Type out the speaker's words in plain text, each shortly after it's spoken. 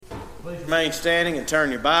Please remain standing and turn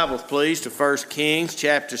your Bibles, please, to 1 Kings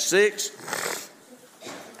chapter 6.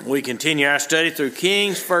 We continue our study through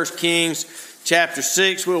Kings, 1 Kings chapter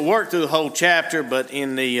 6. We'll work through the whole chapter, but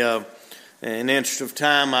in the interest of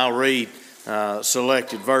time, I'll read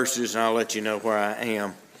selected verses, and I'll let you know where I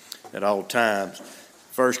am at all times.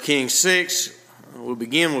 1 Kings 6, we'll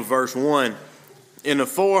begin with verse 1. In the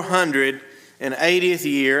 480th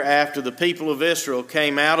year after the people of Israel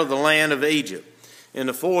came out of the land of Egypt, in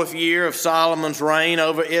the 4th year of Solomon's reign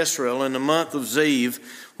over Israel, in the month of Ziv,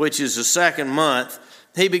 which is the 2nd month,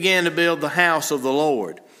 he began to build the house of the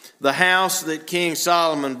Lord. The house that King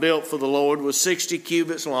Solomon built for the Lord was 60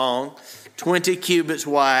 cubits long, 20 cubits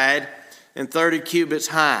wide, and 30 cubits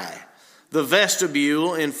high. The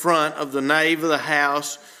vestibule in front of the nave of the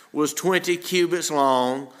house was 20 cubits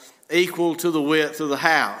long, equal to the width of the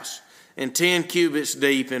house, and 10 cubits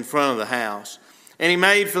deep in front of the house. And he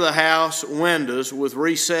made for the house windows with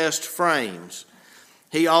recessed frames.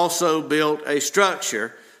 He also built a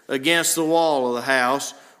structure against the wall of the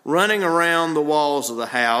house, running around the walls of the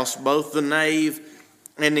house, both the nave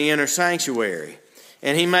and the inner sanctuary.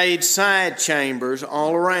 And he made side chambers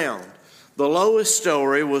all around. The lowest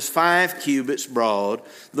story was 5 cubits broad,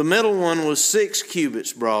 the middle one was 6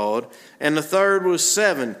 cubits broad, and the third was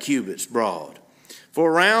 7 cubits broad.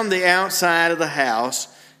 For around the outside of the house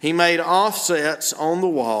he made offsets on the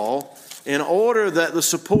wall in order that the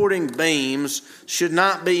supporting beams should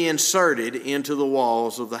not be inserted into the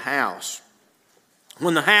walls of the house.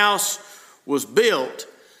 When the house was built,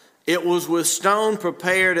 it was with stone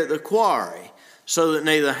prepared at the quarry, so that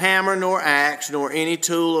neither hammer nor axe nor any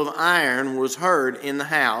tool of iron was heard in the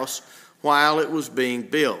house while it was being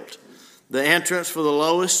built. The entrance for the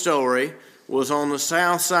lowest story was on the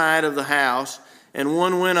south side of the house, and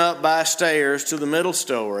one went up by stairs to the middle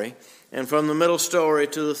story, and from the middle story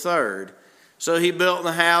to the third. So he built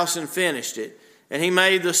the house and finished it, and he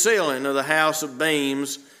made the ceiling of the house of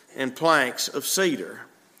beams and planks of cedar.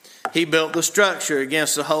 He built the structure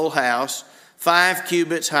against the whole house, 5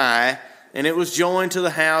 cubits high, and it was joined to the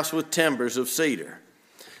house with timbers of cedar.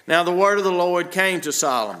 Now the word of the Lord came to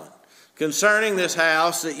Solomon, concerning this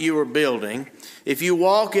house that you are building, if you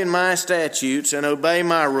walk in my statutes and obey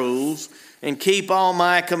my rules, and keep all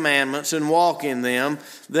my commandments and walk in them,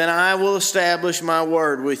 then I will establish my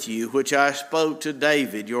word with you, which I spoke to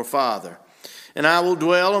David your father. And I will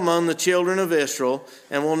dwell among the children of Israel,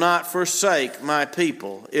 and will not forsake my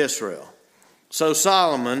people Israel. So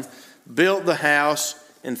Solomon built the house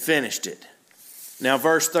and finished it. Now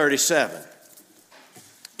verse 37.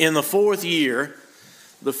 In the 4th year,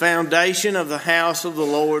 the foundation of the house of the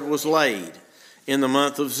Lord was laid in the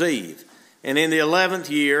month of Ziv. And in the 11th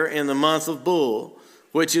year, in the month of Bul,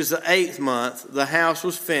 which is the 8th month, the house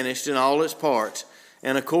was finished in all its parts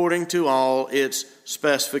and according to all its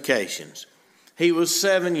specifications. He was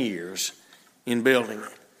 7 years in building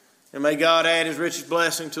it. And may God add his richest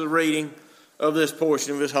blessing to the reading of this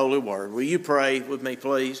portion of his holy word. Will you pray with me,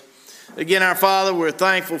 please? Again, our Father, we're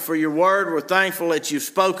thankful for your word. We're thankful that you've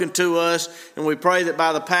spoken to us, and we pray that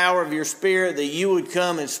by the power of your Spirit that you would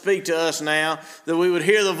come and speak to us now, that we would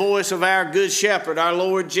hear the voice of our good shepherd, our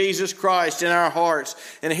Lord Jesus Christ, in our hearts,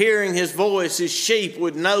 and hearing his voice, his sheep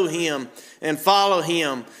would know him and follow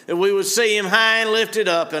him, that we would see him high and lifted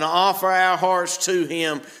up and offer our hearts to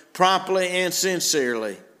him promptly and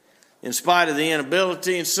sincerely, in spite of the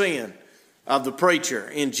inability and sin of the preacher,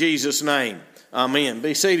 in Jesus' name. Amen.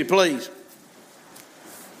 Be seated, please.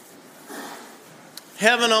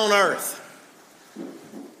 Heaven on earth.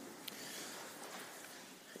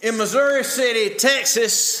 In Missouri City,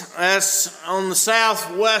 Texas, that's on the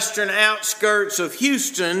southwestern outskirts of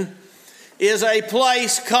Houston, is a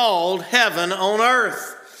place called Heaven on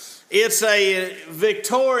Earth. It's a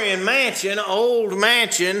Victorian mansion, old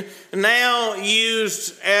mansion, now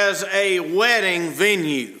used as a wedding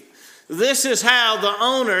venue. This is how the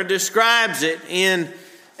owner describes it in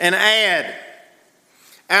an ad.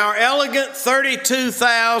 Our elegant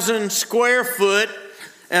 32,000 square foot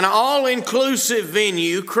and all-inclusive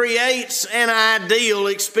venue creates an ideal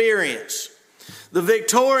experience. The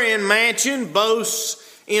Victorian mansion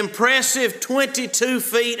boasts impressive 22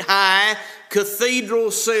 feet high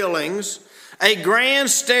cathedral ceilings, a grand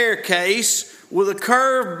staircase with a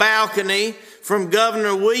curved balcony from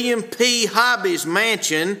Governor William P. Hobby's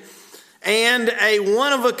mansion, and a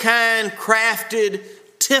one-of-a-kind crafted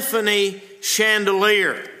Tiffany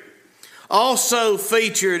chandelier. Also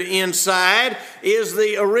featured inside is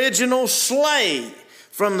the original sleigh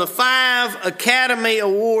from the 5 Academy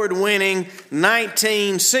Award-winning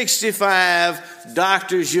 1965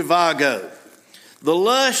 Dr. Zhivago. The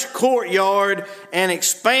lush courtyard and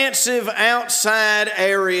expansive outside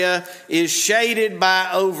area is shaded by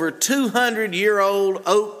over 200-year-old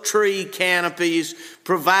oak tree canopies,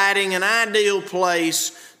 providing an ideal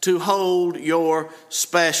place to hold your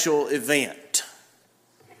special event.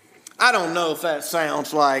 I don't know if that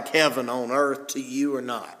sounds like heaven on earth to you or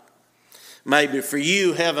not. Maybe for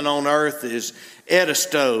you, heaven on earth is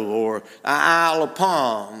Edisto or Isle of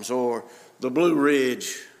Palms or the Blue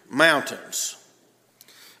Ridge Mountains.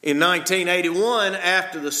 In 1981,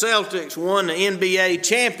 after the Celtics won the NBA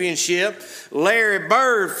championship, Larry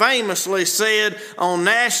Bird famously said on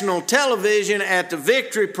national television at the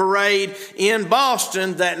Victory Parade in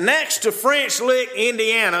Boston that next to French Lick,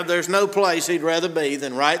 Indiana, there's no place he'd rather be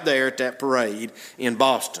than right there at that parade in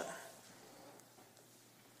Boston.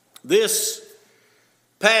 This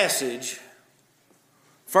passage,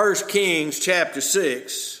 1 Kings chapter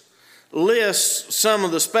 6, lists some of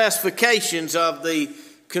the specifications of the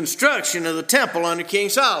construction of the temple under King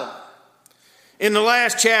Solomon. In the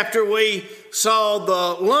last chapter, we saw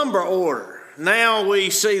the lumber order. Now we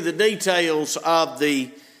see the details of the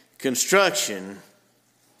construction.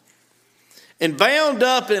 And bound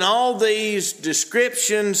up in all these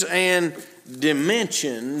descriptions and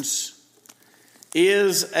dimensions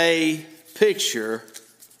is a picture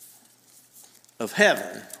of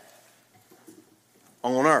heaven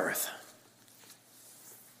on earth.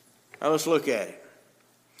 Now let's look at it.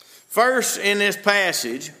 First, in this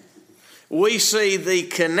passage, we see the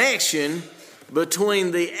connection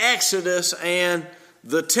between the Exodus and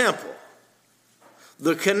the temple.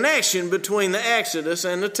 The connection between the Exodus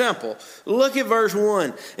and the temple. Look at verse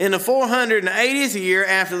 1. In the 480th year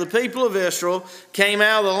after the people of Israel came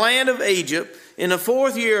out of the land of Egypt, in the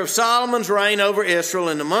 4th year of Solomon's reign over Israel,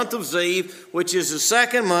 in the month of Ziv, which is the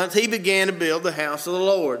 2nd month, he began to build the house of the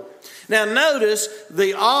Lord. Now notice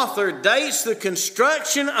the author dates the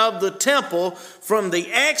construction of the temple from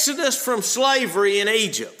the exodus from slavery in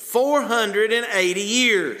Egypt, 480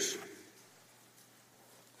 years.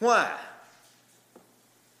 Why?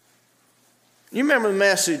 You remember the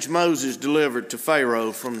message Moses delivered to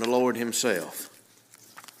Pharaoh from the Lord himself.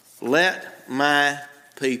 Let my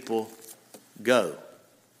people go.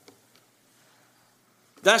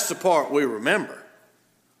 That's the part we remember.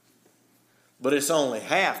 But it's only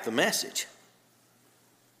half the message.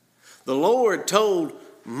 The Lord told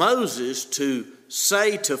Moses to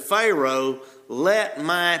say to Pharaoh, let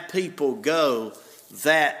my people go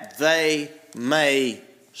that they may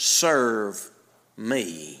serve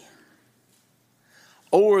me,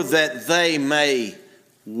 or that they may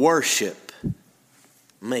worship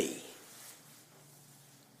me.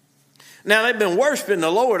 Now, they've been worshiping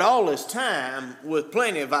the Lord all this time with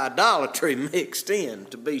plenty of idolatry mixed in,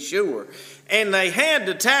 to be sure. And they had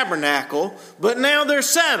the tabernacle, but now they're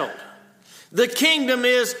settled. The kingdom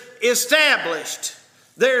is established.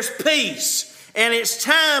 There's peace. And it's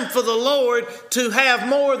time for the Lord to have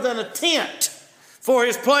more than a tent for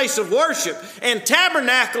his place of worship. And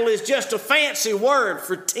tabernacle is just a fancy word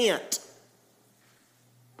for tent.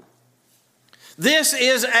 This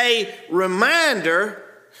is a reminder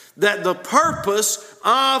that the purpose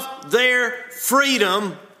of their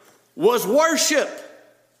freedom was worship.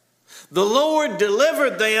 The Lord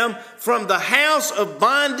delivered them from the house of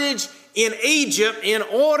bondage in Egypt in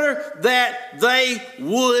order that they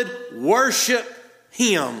would worship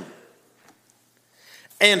him.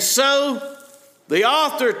 And so the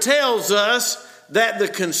author tells us that the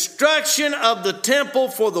construction of the temple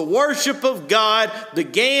for the worship of God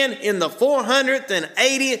began in the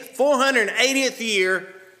 480th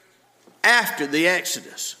year after the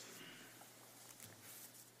Exodus.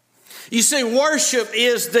 You see, worship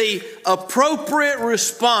is the appropriate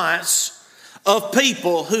response of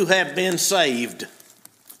people who have been saved.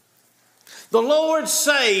 The Lord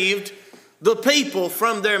saved the people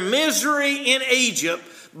from their misery in Egypt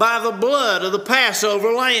by the blood of the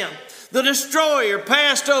Passover lamb. The destroyer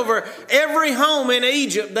passed over every home in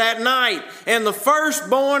Egypt that night, and the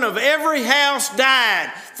firstborn of every house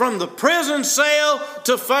died, from the prison cell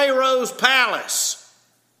to Pharaoh's palace.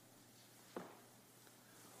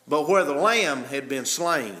 But where the lamb had been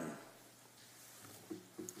slain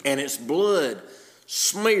and its blood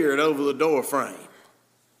smeared over the doorframe,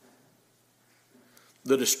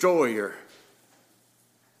 the destroyer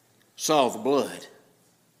saw the blood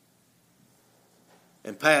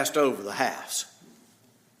and passed over the house,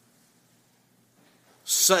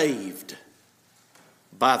 saved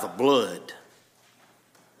by the blood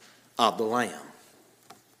of the Lamb.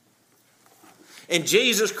 And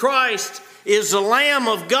Jesus Christ is the Lamb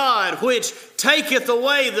of God, which taketh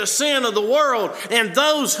away the sin of the world. And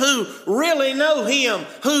those who really know Him,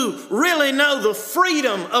 who really know the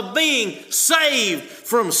freedom of being saved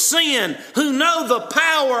from sin, who know the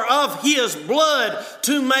power of His blood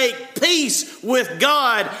to make peace with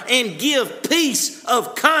God and give peace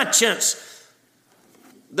of conscience,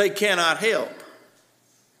 they cannot help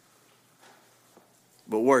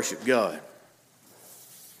but worship God.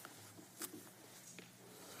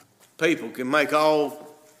 People can make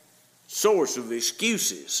all sorts of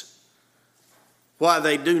excuses why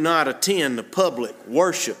they do not attend the public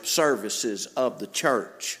worship services of the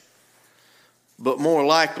church. But more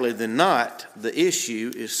likely than not, the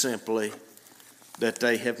issue is simply that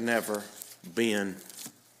they have never been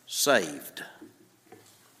saved.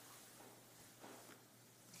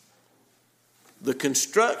 The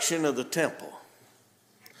construction of the temple,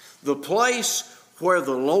 the place where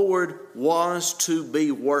the Lord was to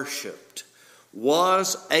be worshiped,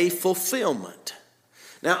 was a fulfillment.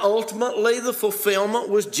 Now, ultimately, the fulfillment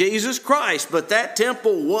was Jesus Christ, but that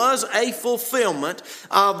temple was a fulfillment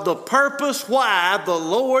of the purpose why the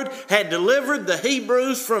Lord had delivered the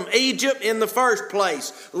Hebrews from Egypt in the first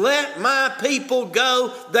place. Let my people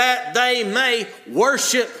go that they may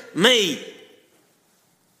worship me.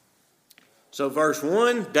 So verse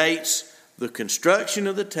 1 dates the construction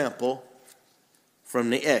of the temple from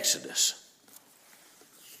the Exodus.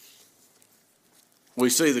 We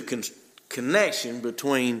see the connection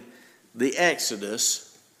between the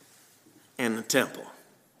Exodus and the temple.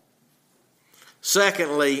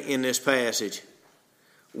 Secondly, in this passage,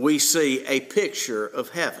 we see a picture of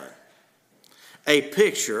heaven. A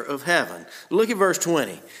picture of heaven. Look at verse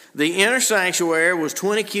 20. The inner sanctuary was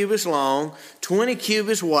 20 cubits long, 20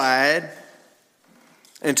 cubits wide,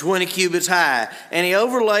 and 20 cubits high, and he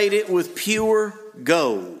overlaid it with pure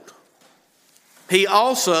gold. He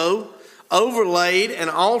also overlaid an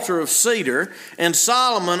altar of cedar, and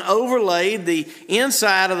Solomon overlaid the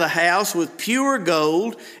inside of the house with pure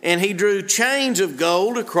gold, and he drew chains of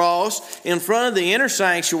gold across in front of the inner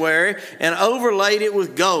sanctuary and overlaid it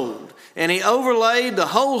with gold. And he overlaid the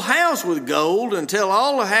whole house with gold until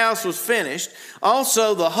all the house was finished.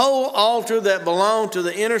 Also the whole altar that belonged to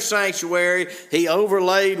the inner sanctuary he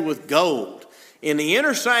overlaid with gold. In the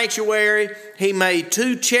inner sanctuary he made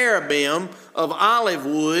 2 cherubim of olive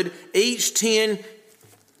wood, each 10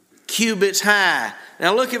 cubits high.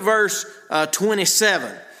 Now look at verse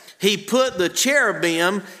 27. He put the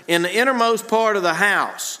cherubim in the innermost part of the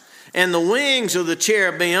house. And the wings of the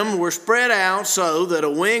cherubim were spread out so that a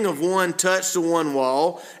wing of one touched the one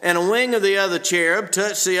wall, and a wing of the other cherub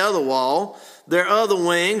touched the other wall. Their other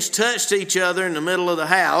wings touched each other in the middle of the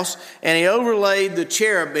house, and he overlaid the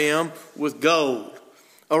cherubim with gold.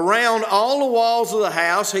 Around all the walls of the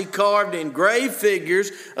house he carved engraved figures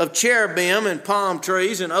of cherubim and palm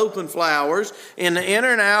trees and open flowers in the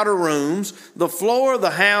inner and outer rooms. The floor of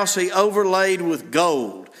the house he overlaid with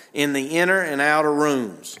gold in the inner and outer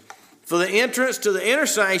rooms. For the entrance to the inner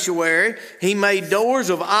sanctuary, he made doors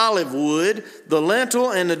of olive wood. The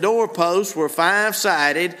lintel and the doorposts were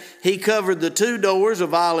 5-sided. He covered the 2 doors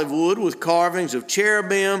of olive wood with carvings of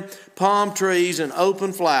cherubim, palm trees, and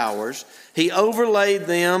open flowers. He overlaid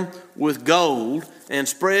them with gold and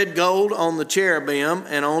spread gold on the cherubim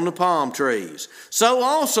and on the palm trees. So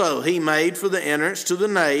also he made for the entrance to the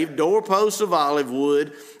nave doorposts of olive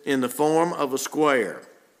wood in the form of a square,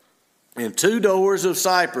 and 2 doors of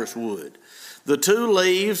cypress wood. The 2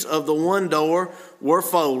 leaves of the one door were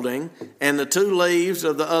folding, and the 2 leaves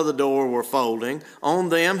of the other door were folding. On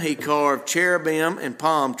them he carved cherubim and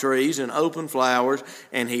palm trees and open flowers,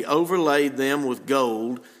 and he overlaid them with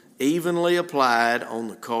gold, evenly applied on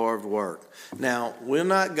the carved work. Now, we'll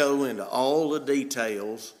not go into all the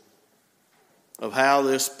details of how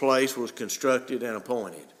this place was constructed and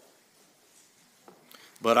appointed,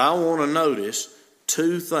 but I want to notice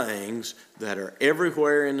 2 things that are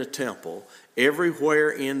everywhere in the temple, everywhere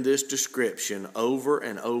in this description, over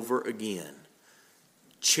and over again.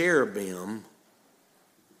 Cherubim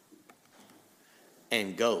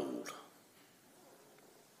and gold.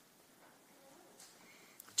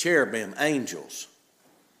 Cherubim, angels,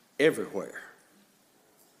 everywhere.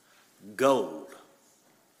 Gold,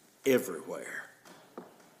 everywhere.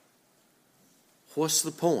 What's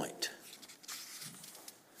the point?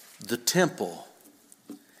 The temple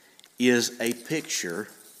is a picture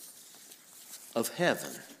of heaven.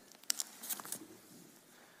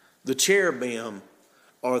 The cherubim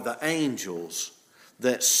are the angels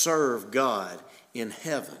that serve God in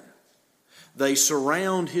heaven. They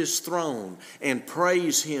surround his throne and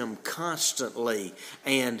praise him constantly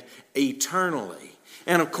and eternally.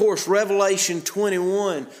 And of course, Revelation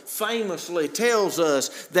 21 famously tells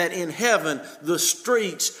us that in heaven the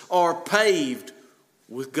streets are paved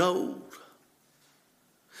with gold.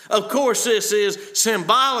 Of course, this is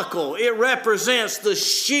symbolical. It represents the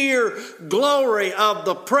sheer glory of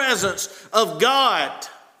the presence of God.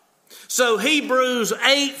 So Hebrews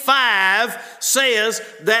 8:5 says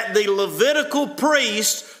that the Levitical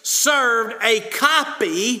priest served a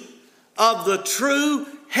copy of the true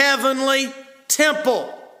heavenly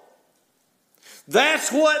temple.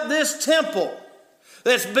 That's what this temple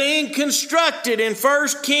that's being constructed in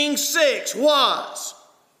 1 Kings 6 was.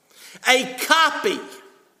 A copy,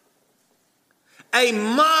 a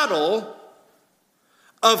model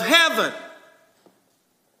of heaven.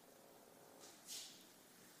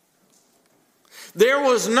 There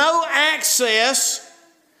was no access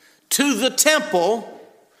to the temple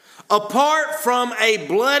apart from a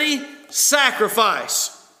bloody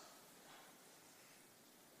sacrifice.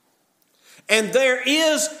 And there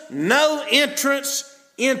is no entrance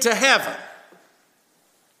into heaven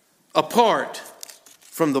apart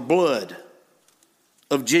from the blood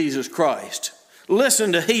of Jesus Christ.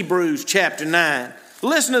 Listen to Hebrews chapter 9.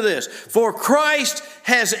 Listen to this. For Christ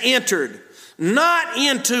has entered not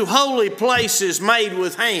into holy places made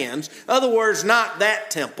with hands, in other words, not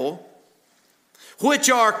that temple, which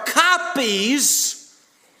are copies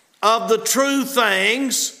of the true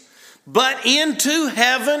things, but into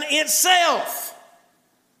heaven itself.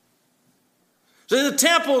 See, the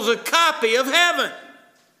temple is a copy of heaven.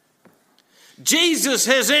 Jesus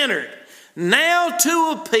has entered now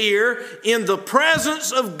to appear in the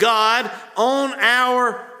presence of God on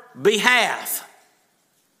our behalf.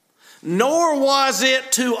 Nor was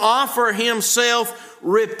it to offer himself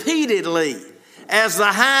repeatedly as the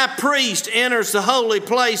high priest enters the holy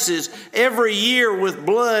places every year with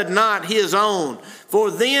blood not his own. For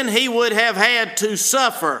then he would have had to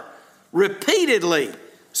suffer repeatedly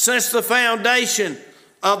since the foundation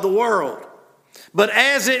of the world. But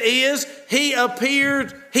as it is, he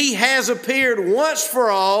has appeared once for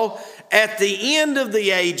all at the end of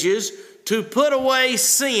the ages to put away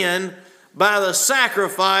sin by the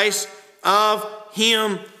sacrifice of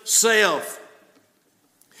himself.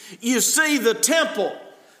 You see, the temple,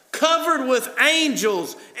 covered with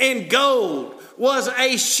angels and gold, was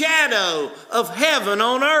a shadow of heaven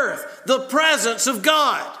on earth, the presence of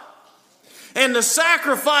God. And the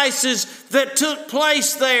sacrifices that took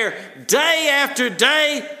place there day after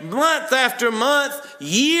day, month after month,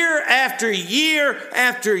 year after year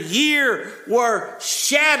after year were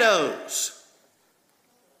shadows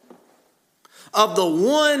of the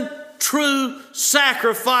one true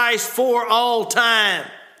sacrifice for all time.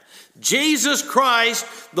 Jesus Christ,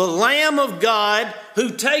 the Lamb of God, who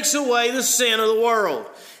takes away the sin of the world.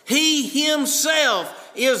 He himself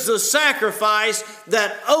is the sacrifice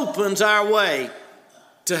that opens our way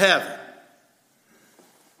to heaven.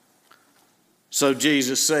 So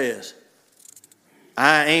Jesus says,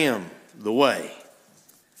 I am the way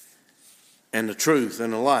and the truth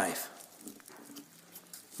and the life.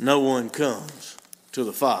 No one comes to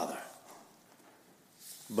the Father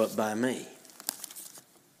but by me.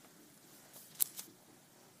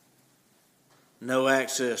 No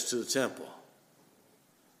access to the temple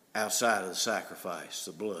outside of the sacrifice,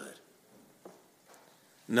 the blood.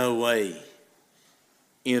 No way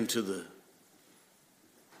into the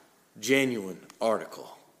genuine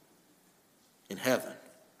article in heaven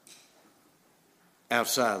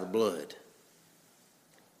outside of the blood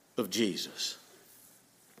of Jesus.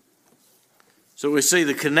 So we see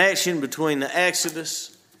the connection between the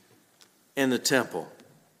Exodus and the temple.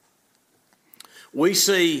 We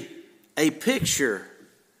see a picture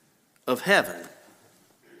of heaven.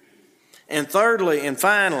 And thirdly and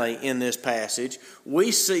finally in this passage,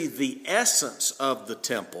 we see the essence of the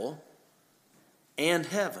temple and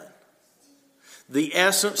heaven. The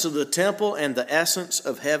essence of the temple and the essence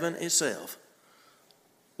of heaven itself.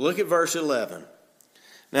 Look at verse 11.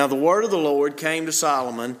 Now the word of the Lord came to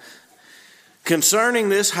Solomon concerning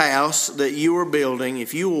this house that you are building.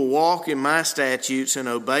 If you will walk in my statutes and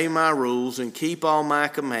obey my rules and keep all my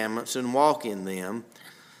commandments and walk in them,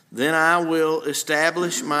 then I will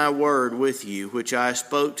establish my word with you, which I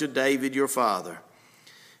spoke to David your father,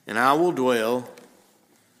 and I will dwell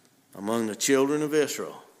among the children of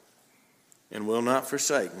Israel and will not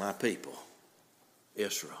forsake my people,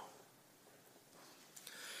 Israel.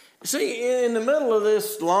 See, in the middle of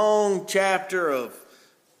this long chapter of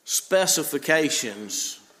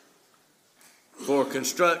specifications for a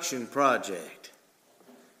construction project,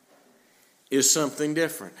 is something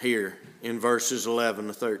different here in verses 11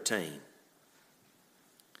 to 13.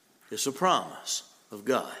 It's a promise of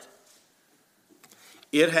God.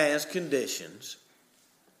 It has conditions,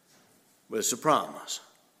 but it's a promise.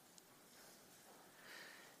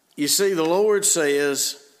 You see, the Lord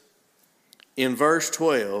says in verse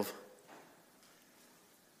 12,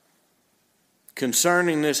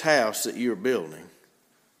 concerning this house that you're building,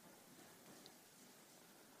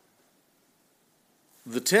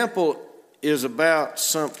 the temple is about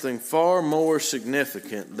something far more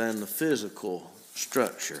significant than the physical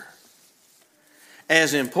structure.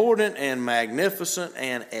 As important and magnificent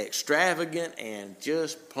and extravagant and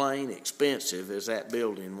just plain expensive as that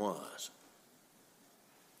building was,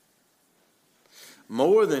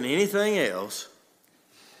 more than anything else,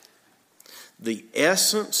 the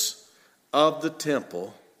essence of the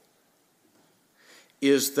temple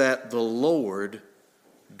is that the Lord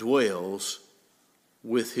dwells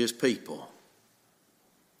with his people.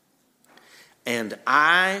 And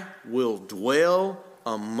I will dwell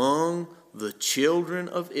among the children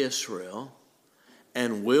of Israel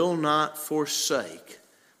and will not forsake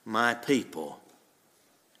my people,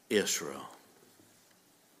 Israel.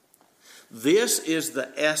 This is the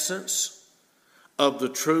essence of the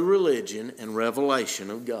true religion and revelation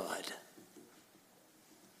of God.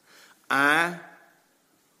 I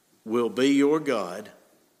will be your God,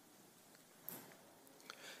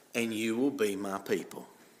 and you will be my people.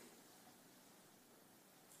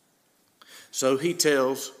 So he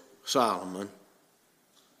tells Solomon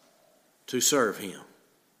to serve him.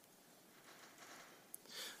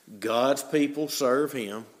 God's people serve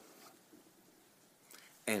him,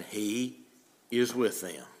 and he is with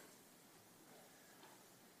them.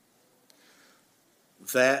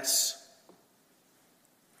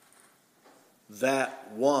 That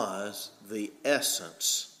was the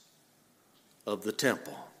essence of the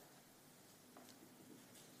temple.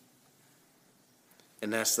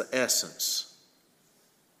 And that's the essence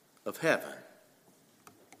of heaven.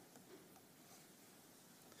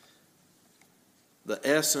 The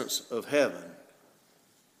essence of heaven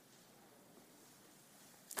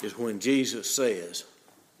is when Jesus says,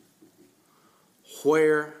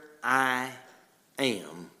 where I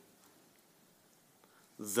am,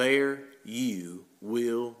 there you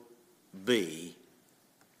will be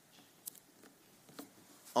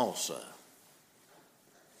also.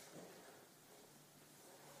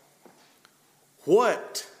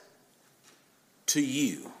 What to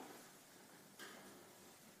you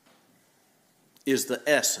is the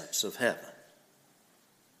essence of heaven?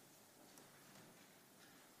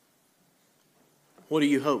 What do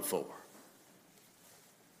you hope for?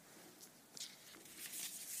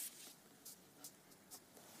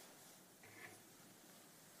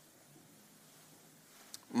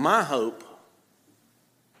 My hope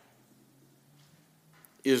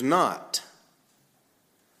is not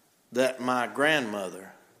that my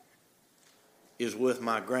grandmother is with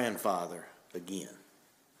my grandfather again.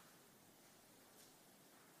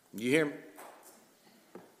 You hear me?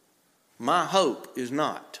 My hope is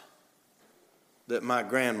not that my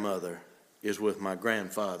grandmother is with my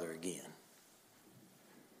grandfather again.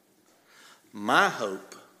 My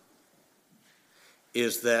hope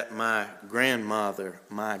is that my grandmother,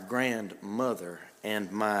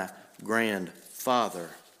 and my grandfather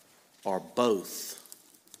are both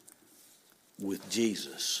with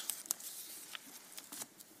Jesus.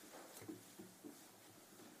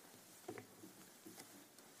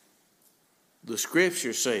 The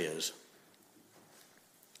scripture says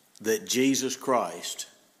that Jesus Christ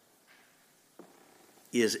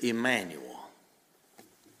is Emmanuel,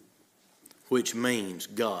 which means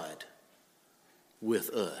God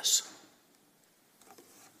with us.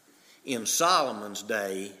 In Solomon's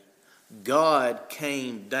day, God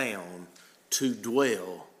came down to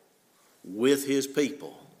dwell with his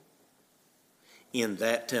people in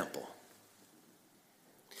that temple.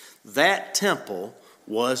 That temple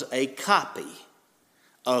was a copy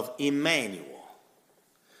of Emmanuel,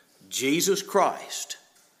 Jesus Christ,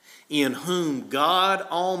 in whom God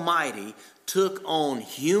Almighty took on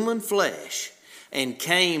human flesh and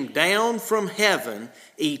came down from heaven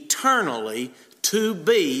eternally to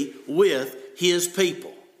be with his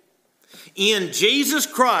people. In Jesus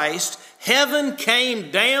Christ, heaven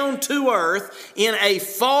came down to earth in a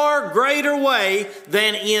far greater way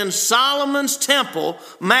than in Solomon's temple,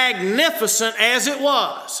 magnificent as it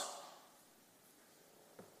was.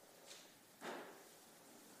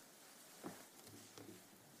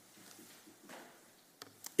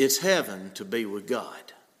 It's heaven to be with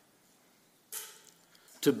God,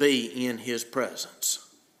 to be in his presence.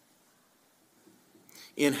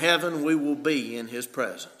 In heaven we will be in his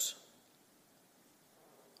presence.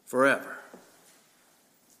 forever.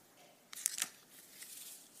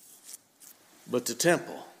 But the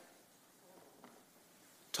temple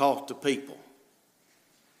taught the people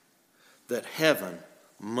that heaven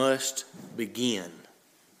must begin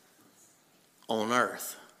on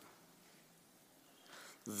earth.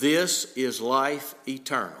 This is life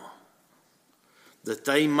eternal, that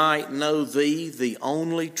they might know thee, the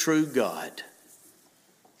only true God,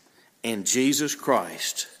 and Jesus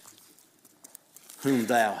Christ, whom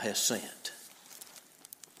thou hast sent.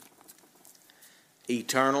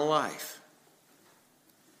 Eternal life,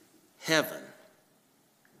 heaven,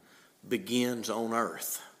 begins on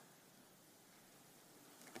earth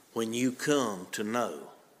when you come to know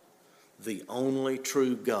the only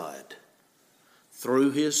true God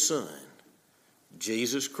through his Son,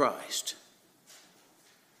 Jesus Christ,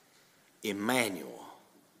 Emmanuel,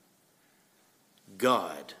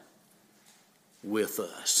 God with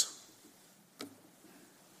us.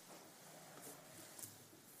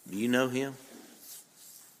 Do you know him?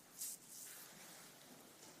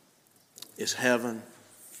 It's heaven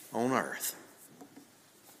on earth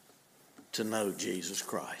to know Jesus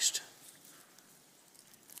Christ.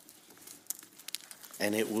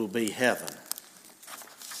 And it will be heaven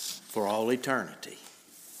for all eternity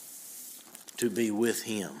to be with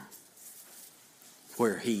him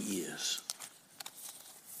where he is.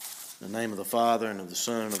 In the name of the Father, and of the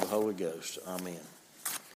Son, and of the Holy Ghost. Amen.